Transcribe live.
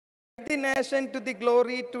the nation to the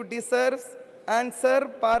glory to deserve and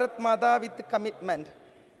serve Bharat Mata with commitment.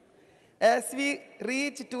 As we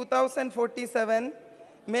reach 2047,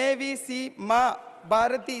 may we see Ma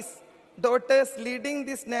Bharati's daughters leading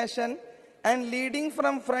this nation and leading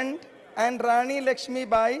from front, and Rani Lakshmi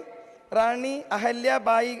Bai, Rani Ahalya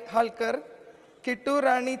Bai Halkar, Kittu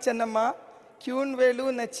Rani Chennamma, Kyun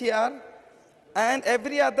Velu Nachiyar, and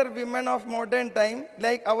every other woman of modern time,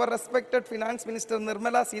 like our respected Finance Minister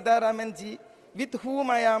Nirmala Sitharaman ji, with whom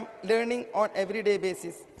I am learning on everyday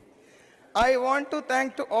basis. I want to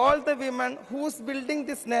thank to all the women who's building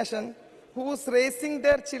this nation, who's raising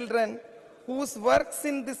their children, whose works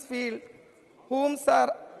in this field, whom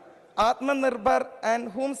are Atmanirbhar and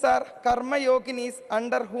whom are Karma Yoginis,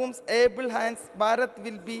 under whom's able hands Bharat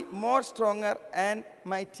will be more stronger and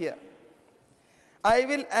mightier. I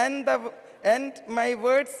will end my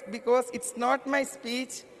words because it's not my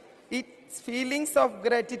speech, it's feelings of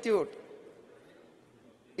gratitude.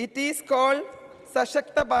 It is called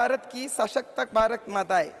Sashakta Bharat ki Sashakta Bharat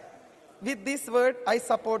Madai. With this word, I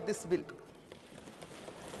support this bill.